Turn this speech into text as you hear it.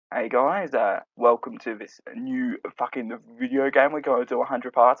Hey guys, welcome to this new fucking video game we're going to do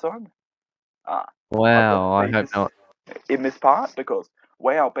 100 parts on. I've Wow, got I hope Beefus not. in this part because,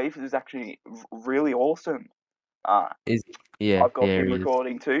 wow, Beefus is actually really awesome. Uh, Is yeah, I've got yeah, him it is.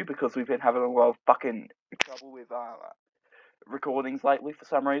 recording too because we've been having a lot of fucking trouble with recordings lately for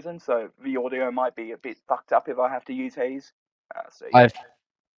some reason, so the audio might be a bit fucked up if I have to use his. So yeah.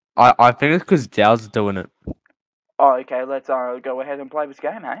 I I think it's because Dow's doing it. Oh, okay, let's go ahead and play this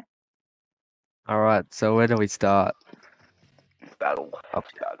game, hey? All right, so where do we start? Battle. Up.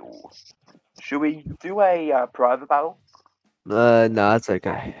 Battle. Should we do a private battle? No, it's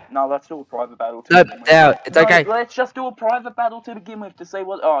okay. No, let's do a private battle to Nope, begin with. Dow, it's No, okay. let's just do a private battle to begin with to see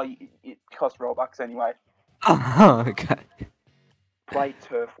what. Oh, it costs Robux anyway. Oh, okay. Play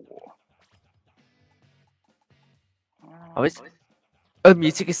Turf War. Oh, the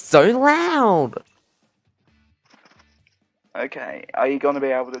music is so loud. Okay, are you gonna be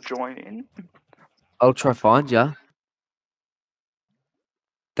able to join in? I'll try find ya.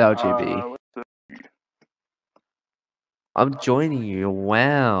 Dow GB. Let's see. I'm joining you.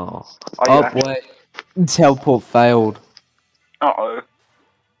 Wow. Are you Oh actually? wait, teleport failed. Uh-oh.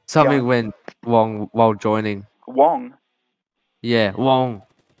 Something Go. went wrong while joining. Wong. Yeah, wrong.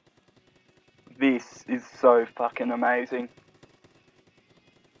 This is so fucking amazing.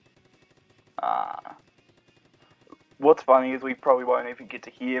 Uh, what's funny is we probably won't even get to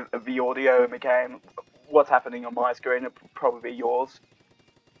hear the audio in the game. What's happening on my screen will probably be yours.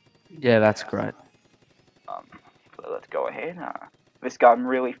 Yeah, that's great. So let's go ahead. This gun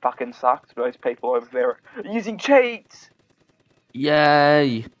really fucking sucks. Those people over there are using cheats.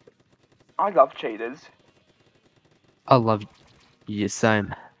 Yay! I love cheaters. I love you.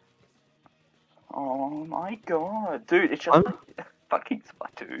 Same. Oh my god, dude! It's just I'm like fucking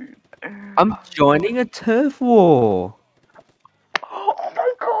Splatoon. I'm joining a turf war. Oh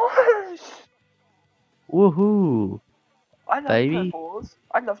my gosh! Woohoo, I love turf baby. wars.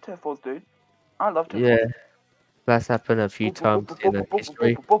 I love turf wars, dude. I love turf Yeah, wars. that's happened a few times in the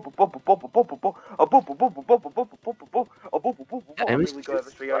history. I Game is really good at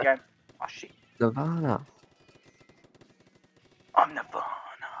this just video like game. Oh shit! Nirvana. I'm Nirvana.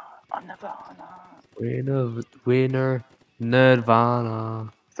 I'm Nirvana. Winner,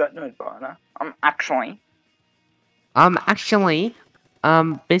 Nirvana. Is that Nirvana? I'm actually. Actually,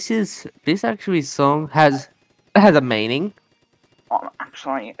 this actually song has a meaning.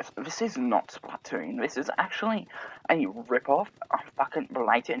 Actually, this is not Splatoon. This is actually a rip-off, a fucking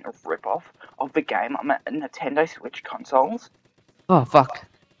blatant rip-off of the game on Nintendo Switch consoles. Oh fuck.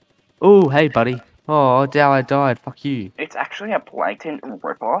 Oh hey buddy. Oh Dow, I died. Fuck you. It's actually a blatant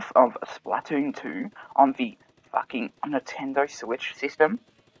rip-off of Splatoon 2 on the fucking Nintendo Switch system.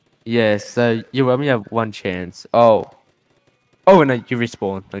 Yeah, so you only have one chance. Oh no, you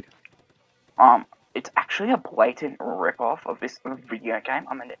respawn. Okay. It's actually a blatant rip-off of this video game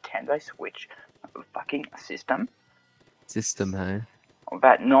on the Nintendo Switch fucking system System, hey.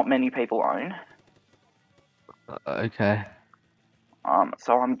 that not many people own. Okay.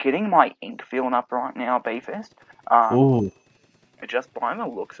 So I'm getting my ink filling up right now, Beefest. Ooh. Just by the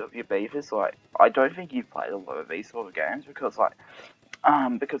looks of your Beefest, like, I don't think you've played a lot of these sort of games because, like,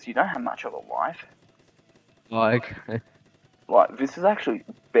 because you don't have much of a life. Oh, okay. Like, this is actually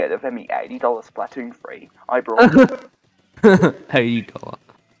better than the $80 Splatoon 3 I brought. $80.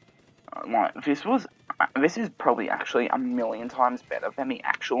 Like, this is probably actually a million times better than the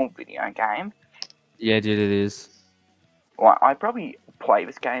actual video game. Yeah, dude, it is. Like, I probably play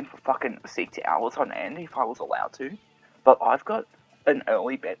this game for fucking 6 hours on end if I was allowed to. But I've got an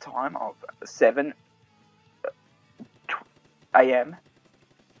early bedtime of 7 a.m.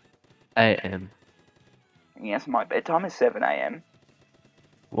 AM. Yes, my bedtime is 7 a.m.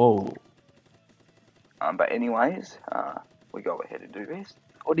 Whoa. But anyways, we go ahead and do this.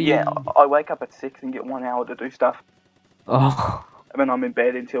 What do Yeah, you... I wake up at 6 and get 1 hour to do stuff. Oh. And then I'm in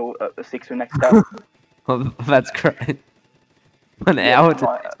bed until 6 the next day. Oh, that's great. An Yeah, hour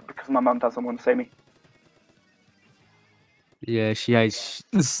to... because my mum doesn't want to see me. Yeah, she hates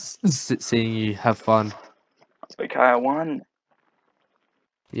seeing you have fun. Okay, I won.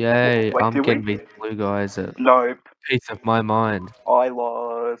 Yay, Wait, I'm did getting we? these blue guys a Nope. piece of my mind. I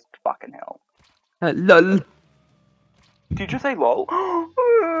lost. Fucking hell. Lol. Did you say lol?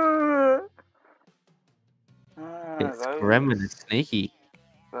 It's Gremlin is sneaky.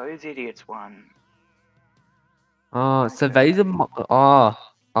 Those idiots won. Oh, so these are...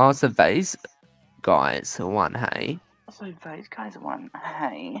 so these guys won, hey? So those guys won.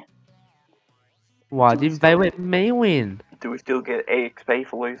 Hey. Why didn't they let me win? Do we still get EXP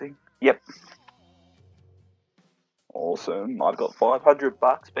for losing? Yep. Awesome. I've got $500,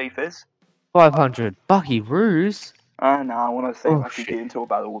 Beefus. 500 Bucky Roos. No, I want to see Oh if I can shit. get into a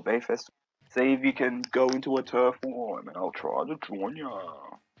battle with Beefus. See if you can go into a turf war, and I'll try to join ya.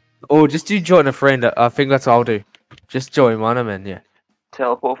 Or just do join a friend. I think that's what I'll do. Just join one of them, and yeah.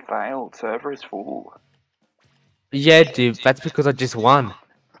 Teleport failed. Server is full. Yeah, dude. That's because I just won.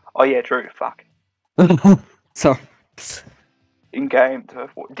 Oh yeah, true. Fuck. So. In game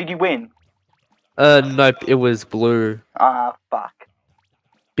turf war. Did you win? Nope. It was blue Fuck.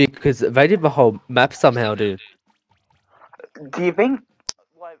 because they did the whole map somehow, dude. Do you think?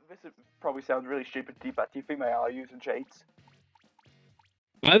 Like, probably sounds really stupid to you, but do you think they are using cheats?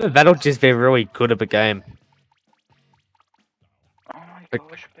 Either that'll just be really good at the game. Oh my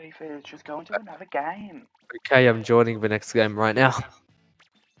gosh, Beefus, just go into another game. Okay, I'm joining the next game right now.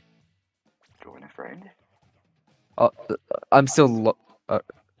 Join a friend. I'm still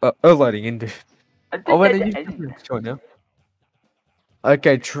loading in, dude. Oh, wait, are you join now?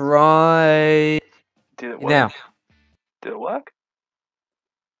 Okay, try Did it work? now. Did it work?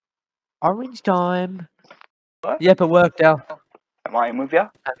 Orange time. What? Yep, it worked out. Am I in with you?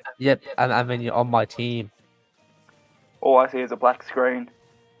 Yep, I mean you're on my team. All I see is a black screen.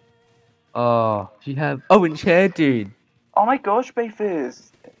 Oh, you have orange hair, dude. Oh my gosh,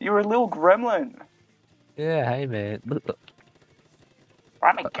 Beefus! You're a little gremlin. Yeah, hey man.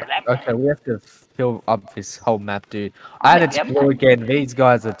 I'm a gremlin. Okay, we have to fill up this whole map, dude. And it's blue again. These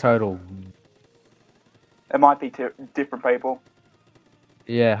guys are total. It might be different people.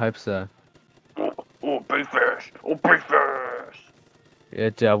 Yeah, I hope so. Oh, Beefus! Oh, Beefus!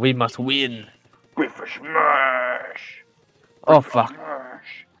 Yeah, we must win. Beefus smash! Oh fuck.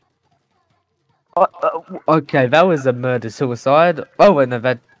 Smash! Okay, that was a murder-suicide. Oh, and no,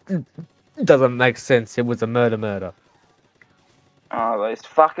 that doesn't make sense. It was a murder. Oh, those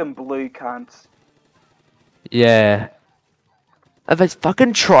fucking blue cunts. Yeah. Are those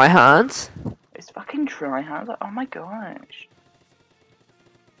fucking tryhards? It's fucking tryhards. Oh my gosh.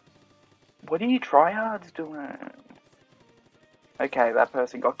 What are you tryhards doing? Okay, that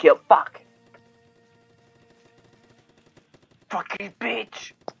person got killed. Fuck! Fuck you,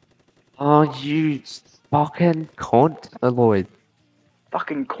 bitch! Oh, you fucking cunt, Lloyd.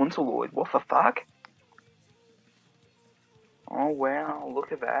 Fucking consoloid. What the fuck? Oh wow,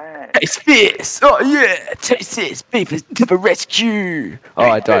 look at that. Taste this! Oh yeah! Taste this! Beef is to the rescue! Oh,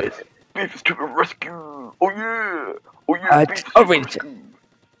 I died. Beef is to the rescue! Oh yeah! Oh yeah, beef is to the orange! rescue!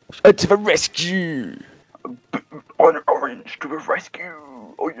 To the rescue! Orange to the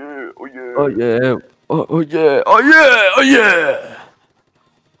rescue! Oh yeah! Oh yeah! Oh yeah! Oh yeah! Oh yeah! Oh yeah!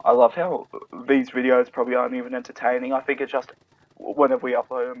 I love how these videos probably aren't even entertaining. I think it's just, whenever we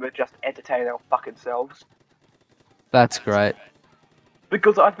upload them, they're just entertain our fucking selves. That's great.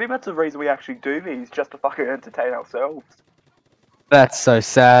 Because I think that's the reason we actually do these, just to fucking entertain ourselves. That's so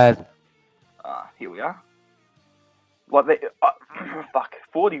sad. Here we are. Like, fuck,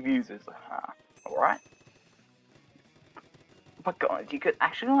 40 views is, alright. But God, you could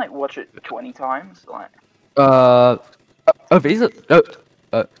actually, like, watch it 20 times, like... these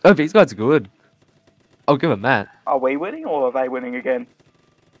guys are good. I'll give them that. Are we winning, or are they winning again?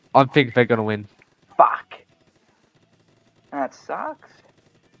 I think they're gonna win. Fuck! That sucks.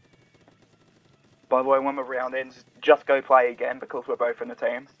 By the way, when the round ends, just go play again, because we're both in the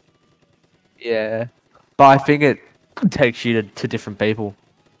team. Yeah. But I think it takes you to different people.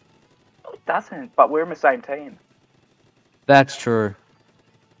 It doesn't, but we're in the same team. That's true.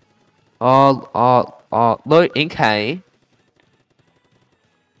 Look, okay.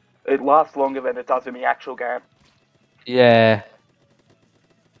 It lasts longer than it does in the actual game. Yeah.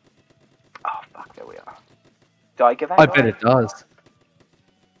 Oh, fuck, there we are. Did I get that I guy? bet it does.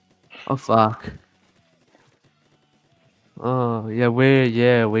 Oh, fuck. Oh, yeah,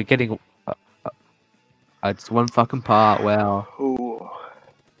 we're getting... it's one fucking part, wow. Ooh.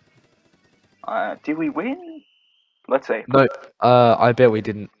 Did we win? Let's see. No, I bet we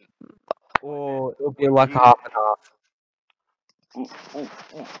didn't. Oh, it'll be like half and half.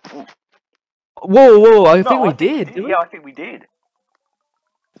 Whoa, I think we did. Yeah, I think we did.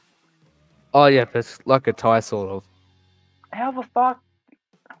 Oh, yeah, it's like a tie, sort of. How the fuck?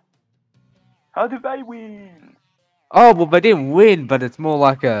 How did they win? Oh, well, they didn't win, but it's more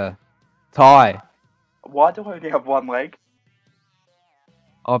like a tie. Why do I only have one leg?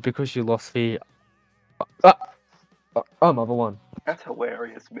 Oh, because you lost the... another one. That's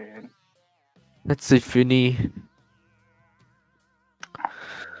hilarious, man. That's so funny.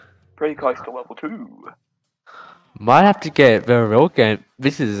 Pretty close to level 2. Might have to get the real game.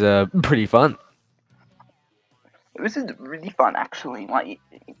 This is pretty fun. This is really fun, actually. Like,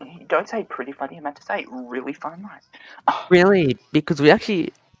 you don't say pretty funny, I meant to say really fun. Like, Really? Because we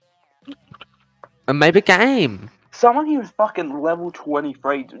actually made a game. someone who's fucking level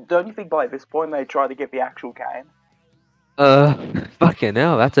 23, don't you think by this point they'd try to get the actual game? Fucking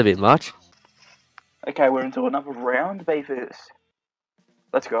hell, that's a bit much. Okay, we're into another round, Beefus.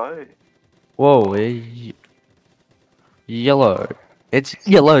 Let's go. Whoa, yellow. It's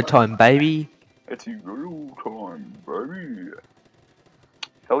yellow time, baby. It's yellow time, baby.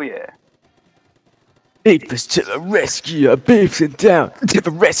 Hell yeah. Beefus to the rescue! Beefus down to the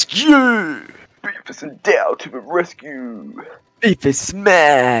rescue! Beefus and Dow to the rescue! Beefus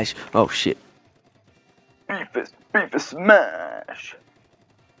smash! Oh shit. Beefus smash!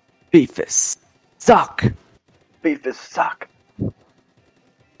 Beefus suck! Beefus suck!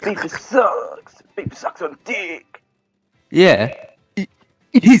 Beefus sucks! Beefus sucks on dick! Yeah.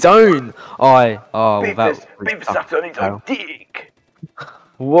 His own! Beefus sucks on his own dick!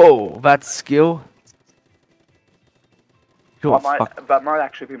 Whoa, that's skill. That might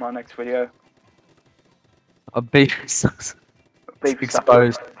actually be my next video. A beef sucks. Beefus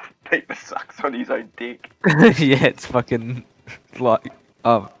Exposed. Beefus sucks on his own dick. Yeah, it's fucking like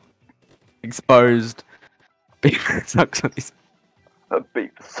exposed. Beef sucks on his.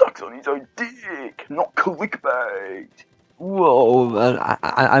 Beefus sucks on his own dick, not clickbait. Whoa,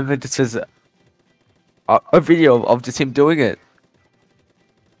 I meant it says a video of just him doing it.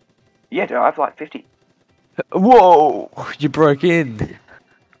 Yeah, dude, I have like 50. Whoa, you broke in.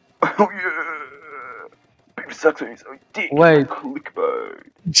 Oh yeah! Beefus sucks on his own dick. Wait. Clickbait.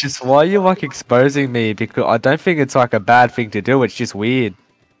 Just why are you like exposing me? Because I don't think it's like a bad thing to do. It's just weird.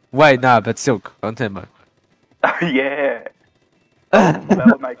 Wait, no, but still content mode. Yeah. That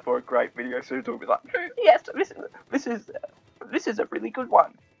would make for a great video. So it'll be like, yes, this is a really good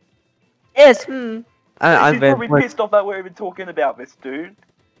one. Yes. She's And then probably pissed off that we're even talking about this, dude.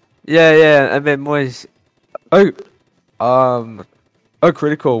 yeah, and then Moise,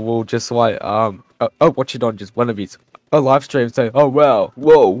 critical will just like watch it on just one of his live streams. Say, oh wow,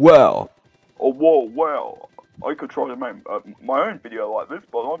 whoa, wow. Oh whoa, wow! I could try to make my own video like this,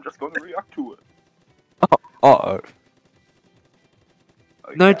 but I'm just going to react to it. Oh.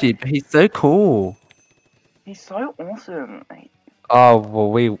 Okay. No, dude, but he's so cool. He's so awesome. Oh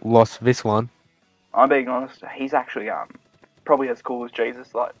well, we lost this one. I'm being honest. He's actually probably as cool as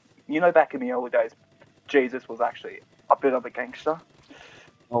Jesus. Like, you know, back in the early days, Jesus was actually a bit of a gangster.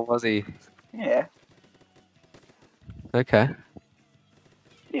 Oh, was he? Yeah. Okay.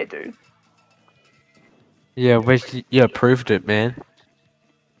 Yeah, dude. Yeah, you proved it, man.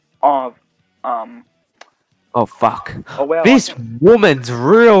 I've Oh fuck. Oh well. This woman's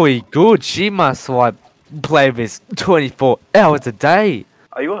really good. She must like play this 24 hours a day.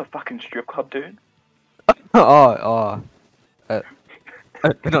 Are you at a fucking strip club, dude? Not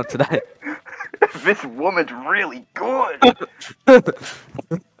today. This woman's really good.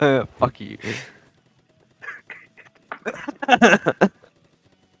 Fuck you.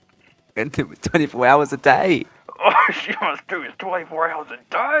 And do it 24 hours a day. Oh, she must do it 24 hours a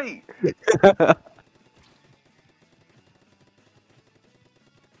day.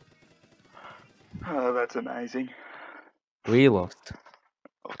 Oh, that's amazing. We lost.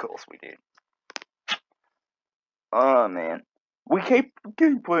 Of course we did. Oh man, we keep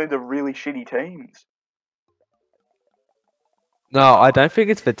getting put into really shitty teams. No, I don't think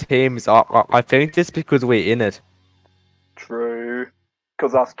it's the teams. I think it's because we're in it. True,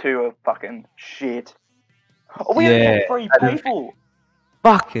 because us two are fucking shit. Oh, we only have 3 people.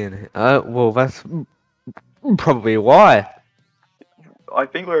 Fucking. Well, that's probably why. I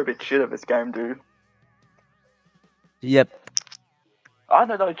think we're a bit shit at this game, dude. Yep. I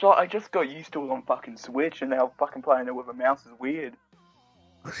don't know, I just got used to it on fucking Switch, and now fucking playing it with a mouse is weird.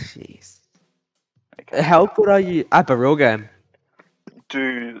 Jeez. Okay. How good are you at the real game?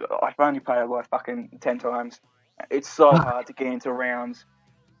 Dude, I've only played it like fucking 10 times. It's so hard to get into rounds.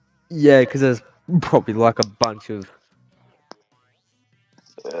 Yeah, because there's probably like a bunch of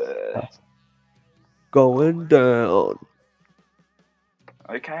going down.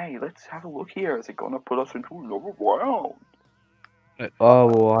 Okay, let's have a look here. Is it gonna put us into another round? Oh,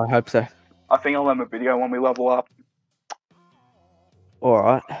 well, I hope so. I think I'll end the video when we level up.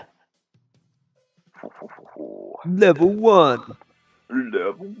 Alright. Level 1.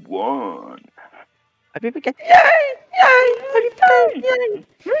 Level 1. I think we get. Yay! Yay! Yay!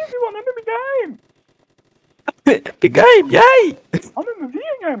 Everyone, I'm in the game! Big game! Yay! I'm in the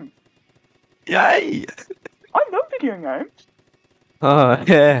video game! Yay! I love video games! Oh,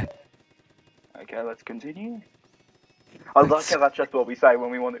 yeah. Okay, let's continue. I like how that's just what we say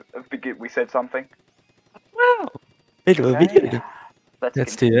when we want to forget we said something. Wow. Okay, let's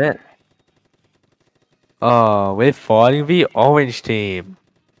Let's do continue. that. Oh, we're fighting the orange team.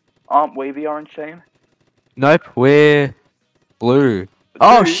 Aren't we the orange team? Nope, we're blue.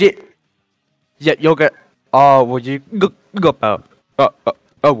 Oh Dude, shit! Yeah, you'll get. Oh, well you got out.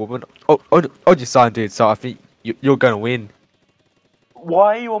 Oh, woman. Oh, just signed, dude. So I think you're gonna win.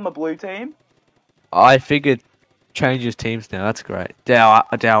 why are you on the blue team? I figured changes teams now. That's great. Dow,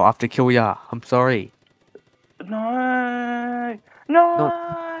 I have to kill ya. I'm sorry. No, No,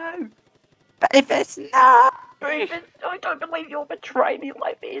 no. Davis, no. David, I don't believe you'll betray me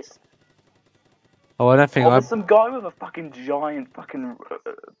like this. Oh, I don't think Oh, I. there's some guy with a fucking giant fucking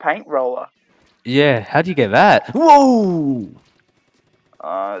paint roller. Yeah, how'd you get that? Whoa!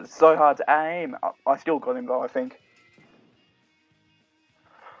 It's so hard to aim. I still got him though, I think.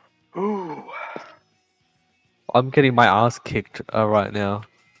 Ooh, I'm getting my ass kicked right now.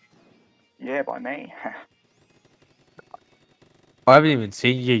 yeah, by me. I haven't even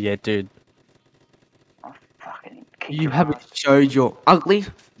seen you yet, dude. I'll fucking kick You your haven't ass. showed your ugly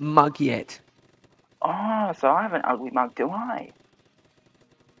mug yet. Oh, so I have an ugly mug, do I?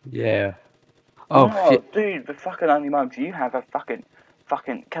 Yeah. Oh Oh, shit. dude, the fucking only mugs you have a fucking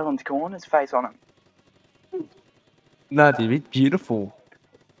Kellen's Corner's face on him. No, dude, it's beautiful.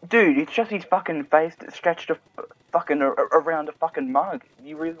 Dude, it's just his fucking face that's stretched fucking around a fucking mug.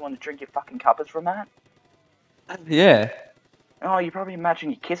 You really want to drink your fucking cuppas from that? Yeah. Oh, you probably imagine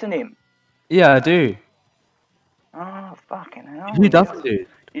you kissing him. Yeah, I do. Oh, fucking hell. Who doesn't, dude?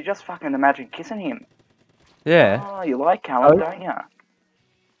 You just fucking imagine kissing him. Yeah. Oh, you like Callum, Oh. don't you?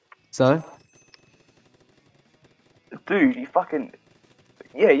 So? Dude, you fucking...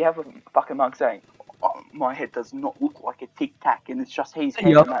 Yeah, you have a fucking mug saying, oh, my head does not look like a Tic Tac, and it's just his head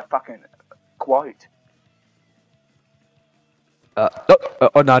Yup. in that fucking quote.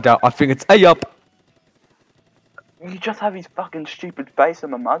 Oh no, I think it's a up. You just have his fucking stupid face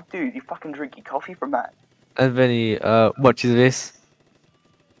on the mug, dude. You fucking drink your coffee from that. And then he watches this.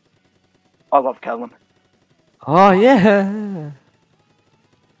 I love Callum. Oh yeah.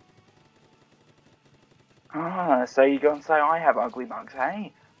 Ah, so you go and say I have ugly mugs,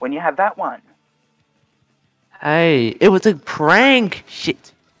 hey? When you have that one. Hey, it was a prank.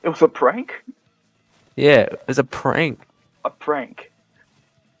 Shit. It was a prank? Yeah, it was a prank. A prank.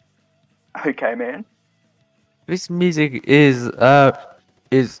 Okay, man. This music is a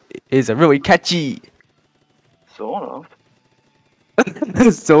really catchy. Sort of.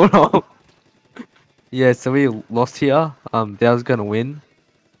 Sort of. Yeah, so we lost here. Dale's gonna win.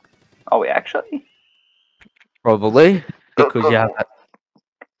 Are we actually? Probably. Because you have that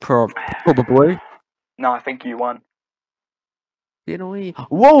probably. No, I think you won. Didn't we?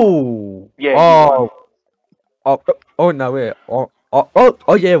 Whoa! Yeah, you won. Oh no,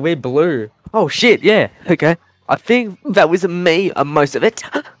 oh yeah, we're blue. Oh shit, yeah. Okay. I think that was me most of it.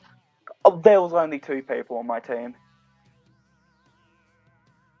 Oh, there was only 2 people on my team.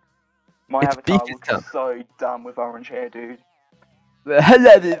 My It's avatar Beefy's looks turn. so dumb with orange hair, dude.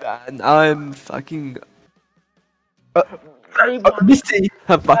 Hello, man. I'm fucking They won. Misty.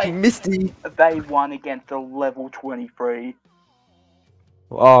 I'm fucking Misty. They won against a level 23.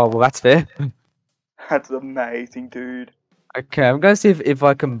 Oh, well, that's fair. That's amazing, dude. Okay, I'm gonna see if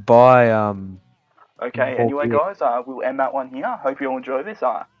I can buy Okay, more anyway, gear. guys, we'll end that one here. Hope you all enjoy this.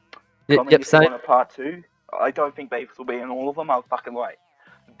 Comment Yep, if you same. want a part 2. I don't think these will be in all of them. I'll fucking like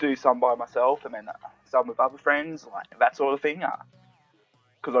do some by myself and then some with other friends, like that sort of thing.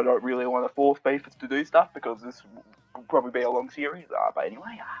 Because I don't really want to force beefers to do stuff because this will probably be a long series. But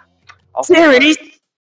anyway, I'll see you guys. Series.